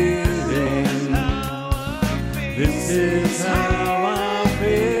I'm feeling. This is how I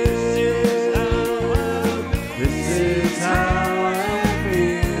feel. This is how I'm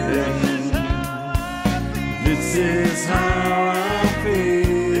feeling. This is how I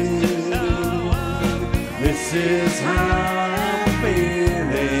feel. This is how I'm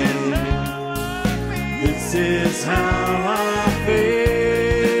feeling. This is how I feel.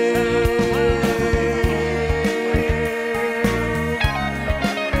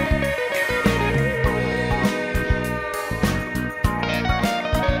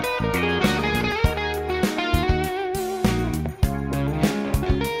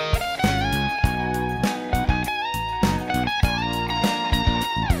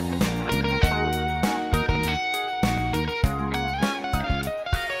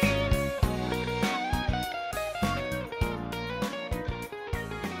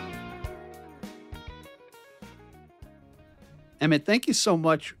 Emmett, thank you so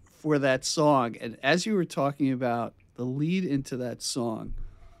much for that song. And as you were talking about the lead into that song,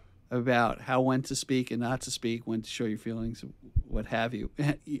 about how when to speak and not to speak, when to show your feelings, what have you,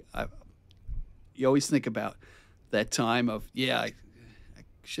 you always think about that time of, I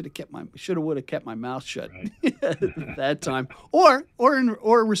would have kept my mouth shut that time, or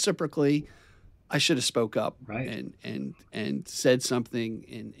reciprocally, I should have spoke up, and said something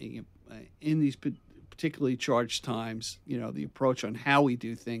in these particularly charged times. The approach on how we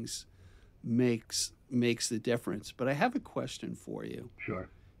do things makes the difference. But I have a question for you. Sure.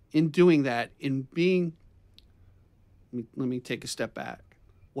 In doing that, let me take a step back.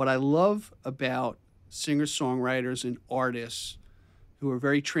 What I love about singer-songwriters and artists who are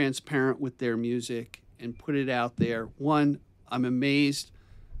very transparent with their music and put it out there, one, I'm amazed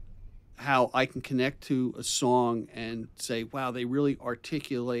how I can connect to a song and say, wow, they really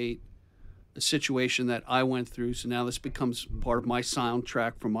articulate a situation that I went through. So now this becomes part of my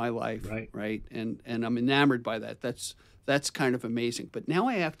soundtrack for my life, right? And I'm enamored by that. That's kind of amazing. But now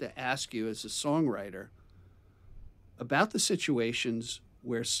I have to ask you, as a songwriter, about the situations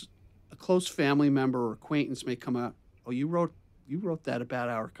where a close family member or acquaintance may come out, oh, you wrote that about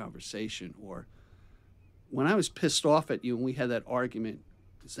our conversation, or when I was pissed off at you and we had that argument,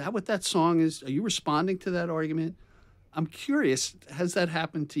 is that what that song is? Are you responding to that argument? I'm curious, has that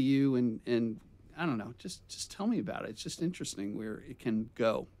happened to you? And I don't know, just tell me about it. It's just interesting where it can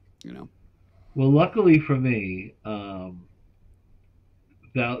go, you know? Well, luckily for me,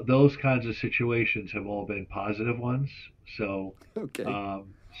 those kinds of situations have all been positive ones. So, Okay.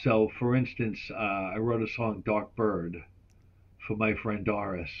 for instance, I wrote a song, Dark Bird, for my friend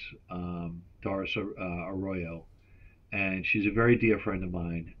Doris, Arroyo, and she's a very dear friend of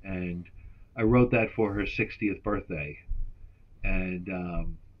mine. And I wrote that for her 60th birthday,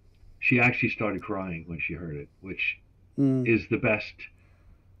 and she actually started crying when she heard it, which is the best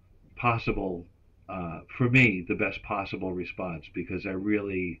possible, for me, the best possible response, because I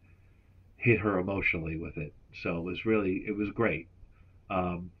really hit her emotionally with it. So it was great.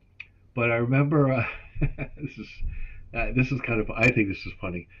 But I remember, this is kind of, I think this is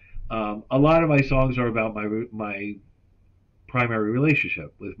funny. A lot of my songs are about my primary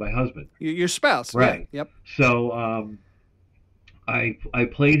relationship with my husband. Your spouse, Right. Yeah. Yep. So I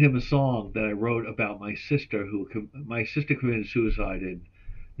played him a song that I wrote about my sister, my sister committed suicide in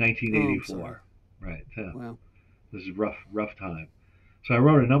 1984. Right. Yeah. Wow. This is rough time. So I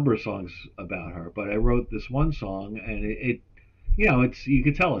wrote a number of songs about her, but I wrote this one song, and you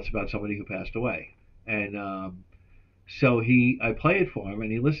could tell it's about somebody who passed away. And so I play it for him,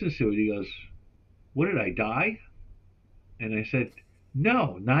 and he listens to it. He goes, "What, did I die?" And I said,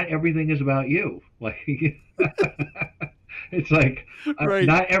 "No, not everything is about you." Like, it's like, Right.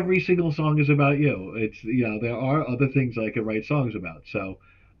 not every single song is about you. It's, there are other things I could write songs about. So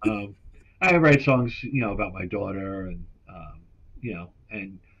I write songs, about my daughter, and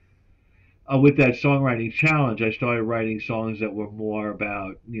and with that songwriting challenge, I started writing songs that were more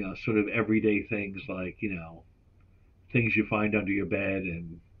about, sort of everyday things, like, things you find under your bed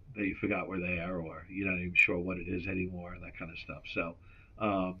and that you forgot were there, or you're not even sure what it is anymore, that kind of stuff. So,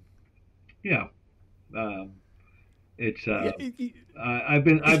 yeah, it's I've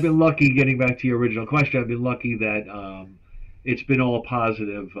been lucky. Getting back to your original question, I've been lucky that it's been all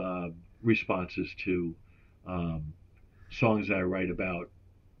positive responses to songs that I write about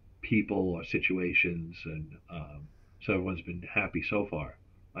people or situations, and so everyone's been happy so far,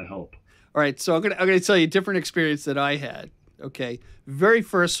 I hope. All right, so I'm gonna tell you a different experience that I had. Okay, very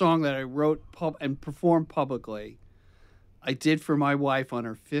first song that I wrote and performed publicly, I did for my wife on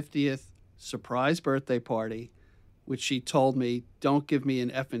her 50th surprise birthday party, which she told me, "Don't give me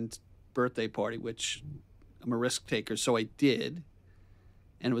an effing birthday party," which I'm a risk taker, so I did.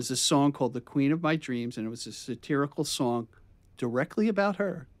 And it was a song called "The Queen of My Dreams," and it was a satirical song directly about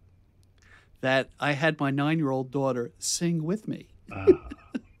her that I had my 9-year-old daughter sing with me.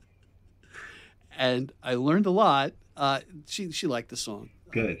 And I learned a lot. She liked the song.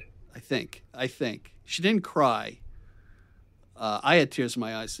 Good. I think. She didn't cry. I had tears in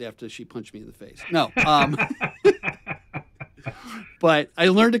my eyes after she punched me in the face. No. But I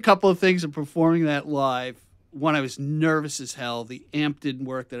learned a couple of things in performing that live. One, I was nervous as hell. The amp didn't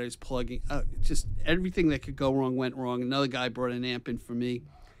work that I was plugging. Just everything that could go wrong went wrong. Another guy brought an amp in for me.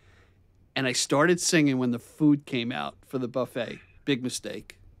 And I started singing when the food came out for the buffet. Big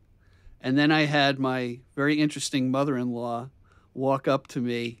mistake. And then I had my very interesting mother-in-law walk up to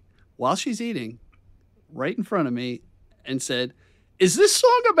me while she's eating, right in front of me, and said, "Is this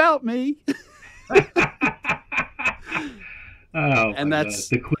song about me?" Oh, and that's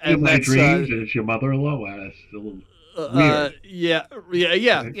the queen of my dreams, and it's your mother-in-law. Wow, that's a little weird. Yeah.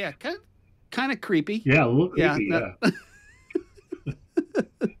 Kind of creepy. Yeah, a little creepy. Yeah.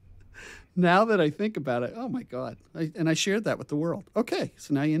 Now that I think about it, oh my God! I shared that with the world. Okay,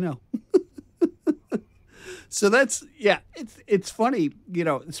 so now you know. So that's it's funny,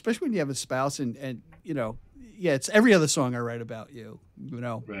 especially when you have a spouse, and it's every other song I write about you,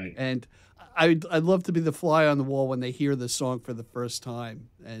 Right. And I'd love to be the fly on the wall when they hear the song for the first time,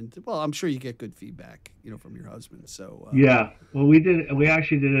 and I'm sure you get good feedback, from your husband. So yeah, well, we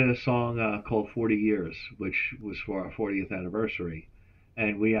actually did a song called 40 Years, which was for our 40th anniversary,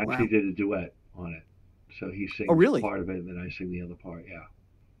 and we actually did a duet on it. So he sings part of it, and then I sing the other part. Yeah.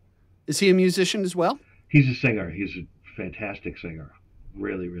 Is he a musician as well? He's a singer. He's a fantastic singer.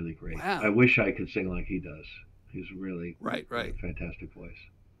 Really, really great. Wow. I wish I could sing like he does. He's really right. Fantastic voice.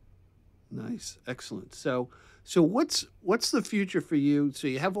 Nice, excellent. So what's the future for you? So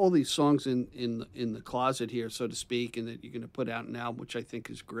you have all these songs in the closet here, so to speak, and that you're going to put out an album, which I think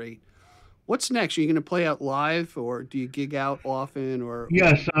is great. What's next? Are you going to play out live, or do you gig out often? Or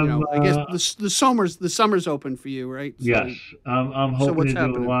yes, I guess the summer's open for you, right? So, yes, I'm hoping to do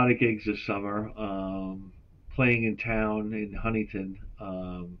happening? a lot of gigs this summer. Playing in town in Huntington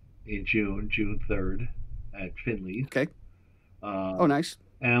in June 3rd at Finley's. Okay. Oh, nice.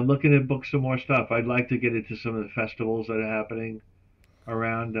 And I'm looking to book some more stuff. I'd like to get into some of the festivals that are happening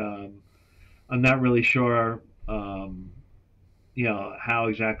around. I'm not really sure, how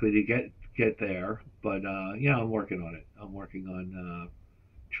exactly to get there, but I'm working on it. I'm working on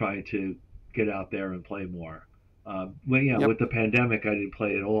trying to get out there and play more. Yep. With the pandemic, I didn't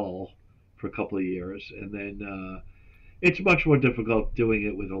play at all for a couple of years, and then it's much more difficult doing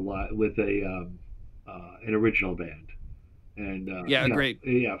it with an original band. And Yeah, great.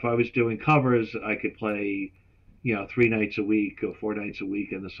 if I was doing covers, I could play, 3 nights a week or 4 nights a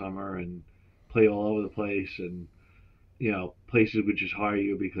week in the summer and play all over the place, and places would just hire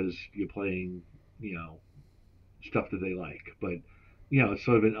you because you're playing, stuff that they like. But it's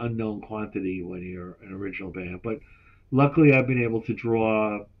sort of an unknown quantity when you're an original band. But luckily, I've been able to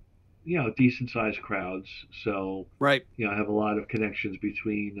draw, decent sized crowds. So Right. I have a lot of connections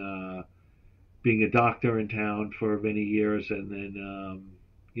between being a doctor in town for many years, and then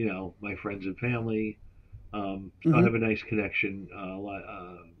my friends and family. So I have a nice connection,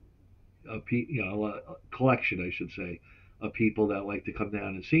 a collection, I should say, of people that like to come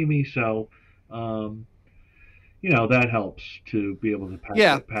down and see me. So, that helps to be able to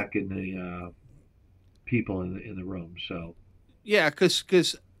pack in the people in the room. So, Yeah,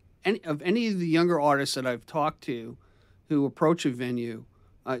 because any of the younger artists that I've talked to who approach a venue,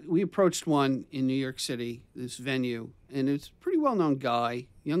 we approached one in New York City, this venue, and it's a pretty well-known guy,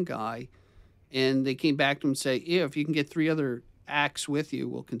 young guy, and they came back to him and say, yeah, if you can get 3 other acts with you,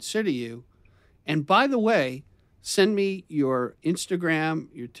 we'll consider you. And by the way, send me your Instagram,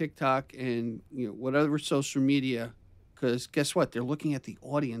 your TikTok, and whatever social media, because guess what? They're looking at the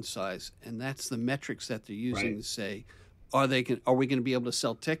audience size, and that's the metrics that they're using to say, are we going to be able to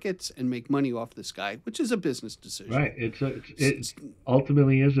sell tickets and make money off this guy, which is a business decision. Right. It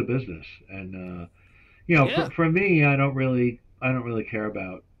ultimately is a business, and Yeah. for me, I don't really care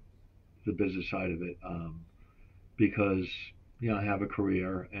about the business side of it, because I have a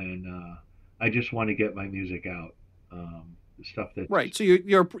career, and I just want to get my music out. Stuff that Right. So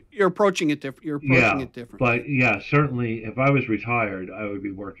you're approaching it different. You're approaching it differently. But certainly, if I was retired, I would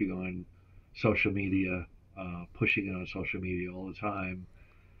be working on social media, pushing it on social media all the time.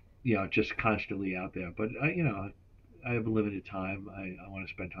 Just constantly out there. But I have a limited time. I want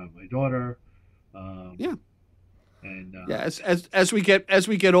to spend time with my daughter. Yeah. And Yeah, as we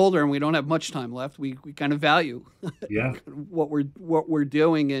get older and we don't have much time left, we kind of value yeah what we're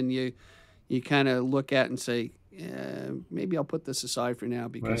doing, and you kind of look at and say, maybe I'll put this aside for now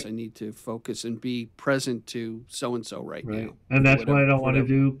because I need to focus and be present to so and so right now. And that's why I don't want to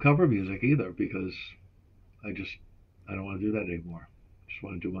do cover music either, because I don't want to do that anymore. I just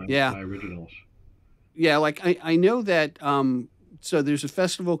want to do my originals. Yeah, like I know that. So there's a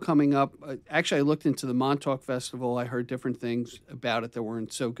festival coming up. Actually, I looked into the Montauk Festival. I heard different things about it that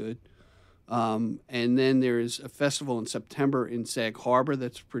weren't so good. And then there's a festival in September in Sag Harbor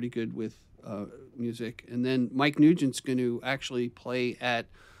that's pretty good with music. And then Mike Nugent's going to actually play at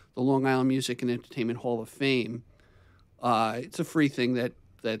the Long Island Music and Entertainment Hall of Fame. It's a free thing that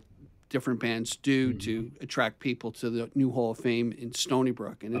different bands do to attract people to the new Hall of Fame in Stony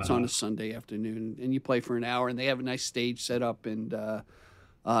Brook, and it's on a Sunday afternoon, and you play for an hour, and they have a nice stage set up, and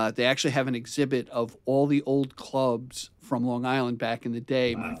they actually have an exhibit of all the old clubs from Long Island back in the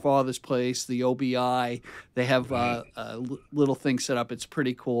day. Wow. My father's place, the OBI, they have little things set up. It's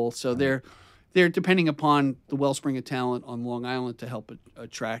pretty cool. So they're depending upon the wellspring of talent on Long Island to help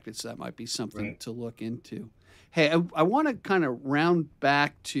attract it, so that might be something to look into. Hey, I want to kind of round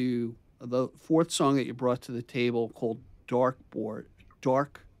back to the 4th song that you brought to the table, called Dark Bird.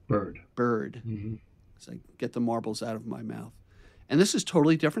 Mm-hmm. As I get the marbles out of my mouth. And this is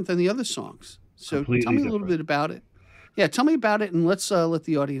totally different than the other songs. So Completely tell me a little bit about it. Yeah, tell me about it, and let's let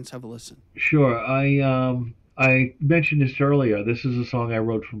the audience have a listen. Sure. I mentioned this earlier. This is a song I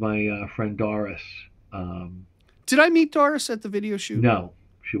wrote for my friend Doris. Did I meet Doris at the video shoot? No,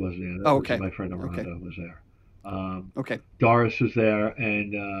 she wasn't there. Okay. My friend Armando was there. Okay. Doris was there,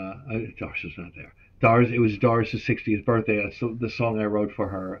 and Doris was not there. It was Doris's 60th birthday. That's the song I wrote for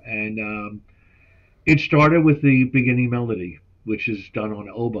her, and it started with the beginning melody, which is done on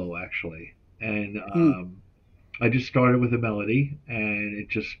oboe actually, and I just started with the melody, and it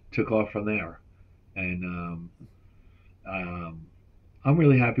just took off from there, and I'm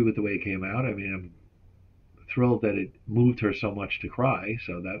really happy with the way it came out. I mean, I'm thrilled that it moved her so much to cry,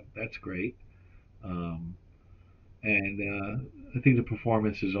 so that's great. And I think the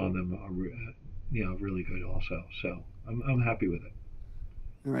performances on them are, really good also. So I'm happy with it.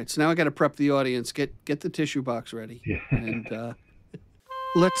 All right. So now I got to prep the audience. Get the tissue box ready. Yeah. And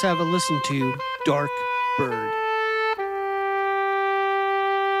let's have a listen to Dark Bird.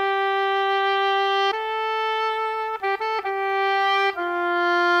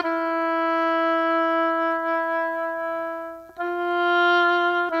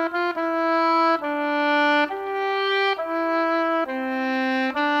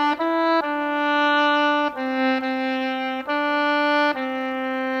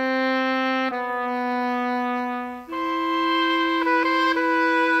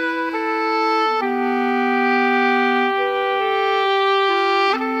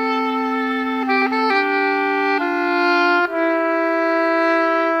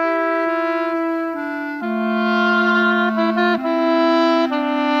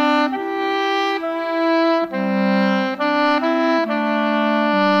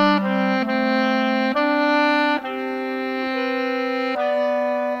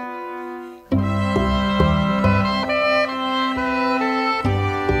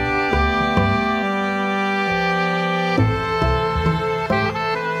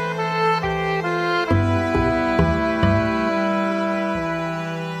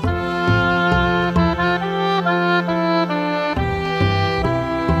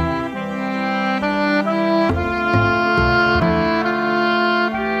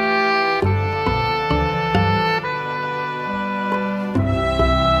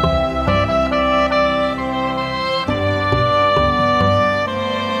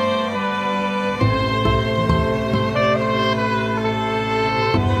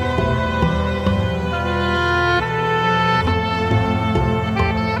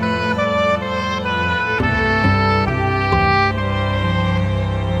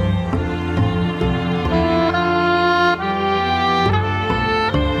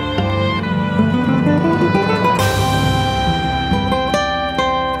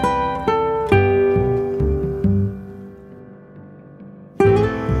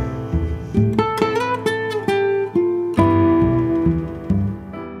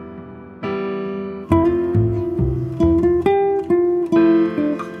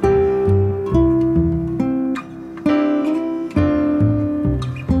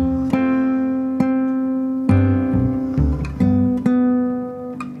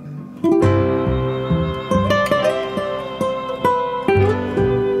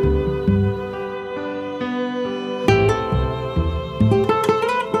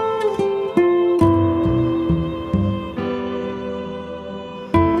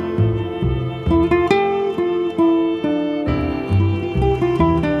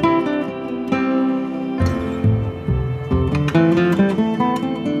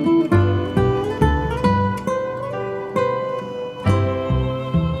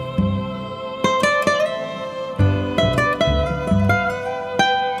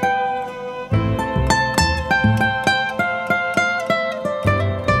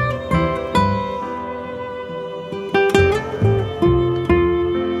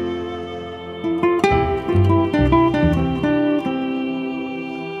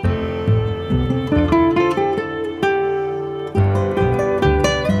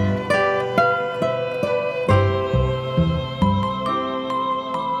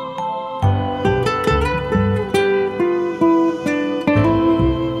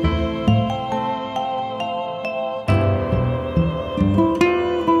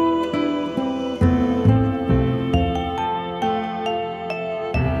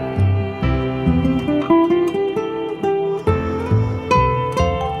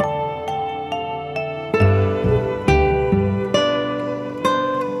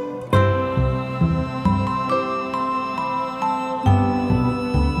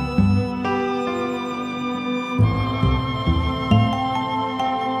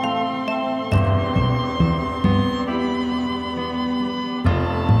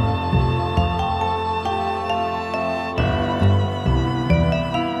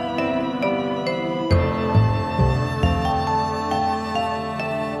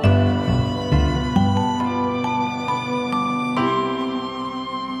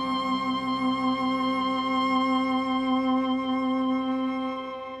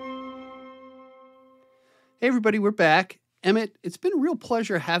 Hey, everybody, we're back. Emmett, it's been a real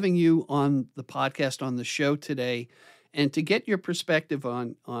pleasure having you on the podcast, on the show today, and to get your perspective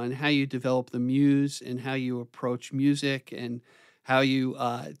on how you develop the muse and how you approach music and how you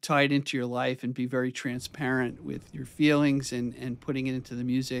tie it into your life and be very transparent with your feelings and putting it into the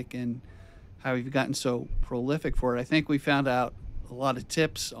music and how you've gotten so prolific for it. I think we found out a lot of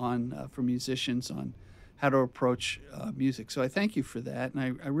tips for musicians on how to approach music. So I thank you for that.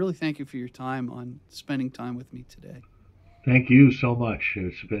 And I really thank you for your time on spending time with me today. Thank you so much.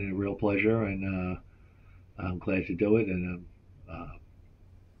 It's been a real pleasure, and I'm glad to do it. And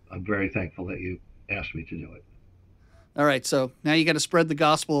I'm very thankful that you asked me to do it. All right. So now you got to spread the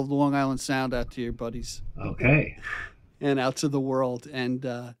gospel of the Long Island Sound out to your buddies. Okay. And out to the world. And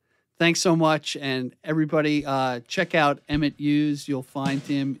thanks so much. And everybody, check out Emmett Hughes. You'll find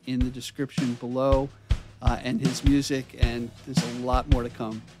him in the description below. And his music, and there's a lot more to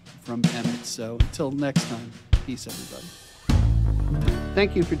come from Emmett. So until next time, peace, everybody.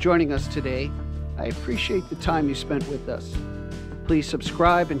 Thank you for joining us today. I appreciate the time you spent with us. Please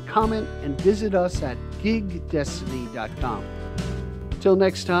subscribe and comment and visit us at gigdestiny.com. Till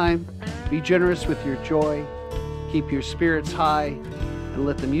next time, be generous with your joy, keep your spirits high, and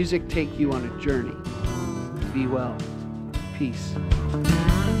let the music take you on a journey. Be well. Peace.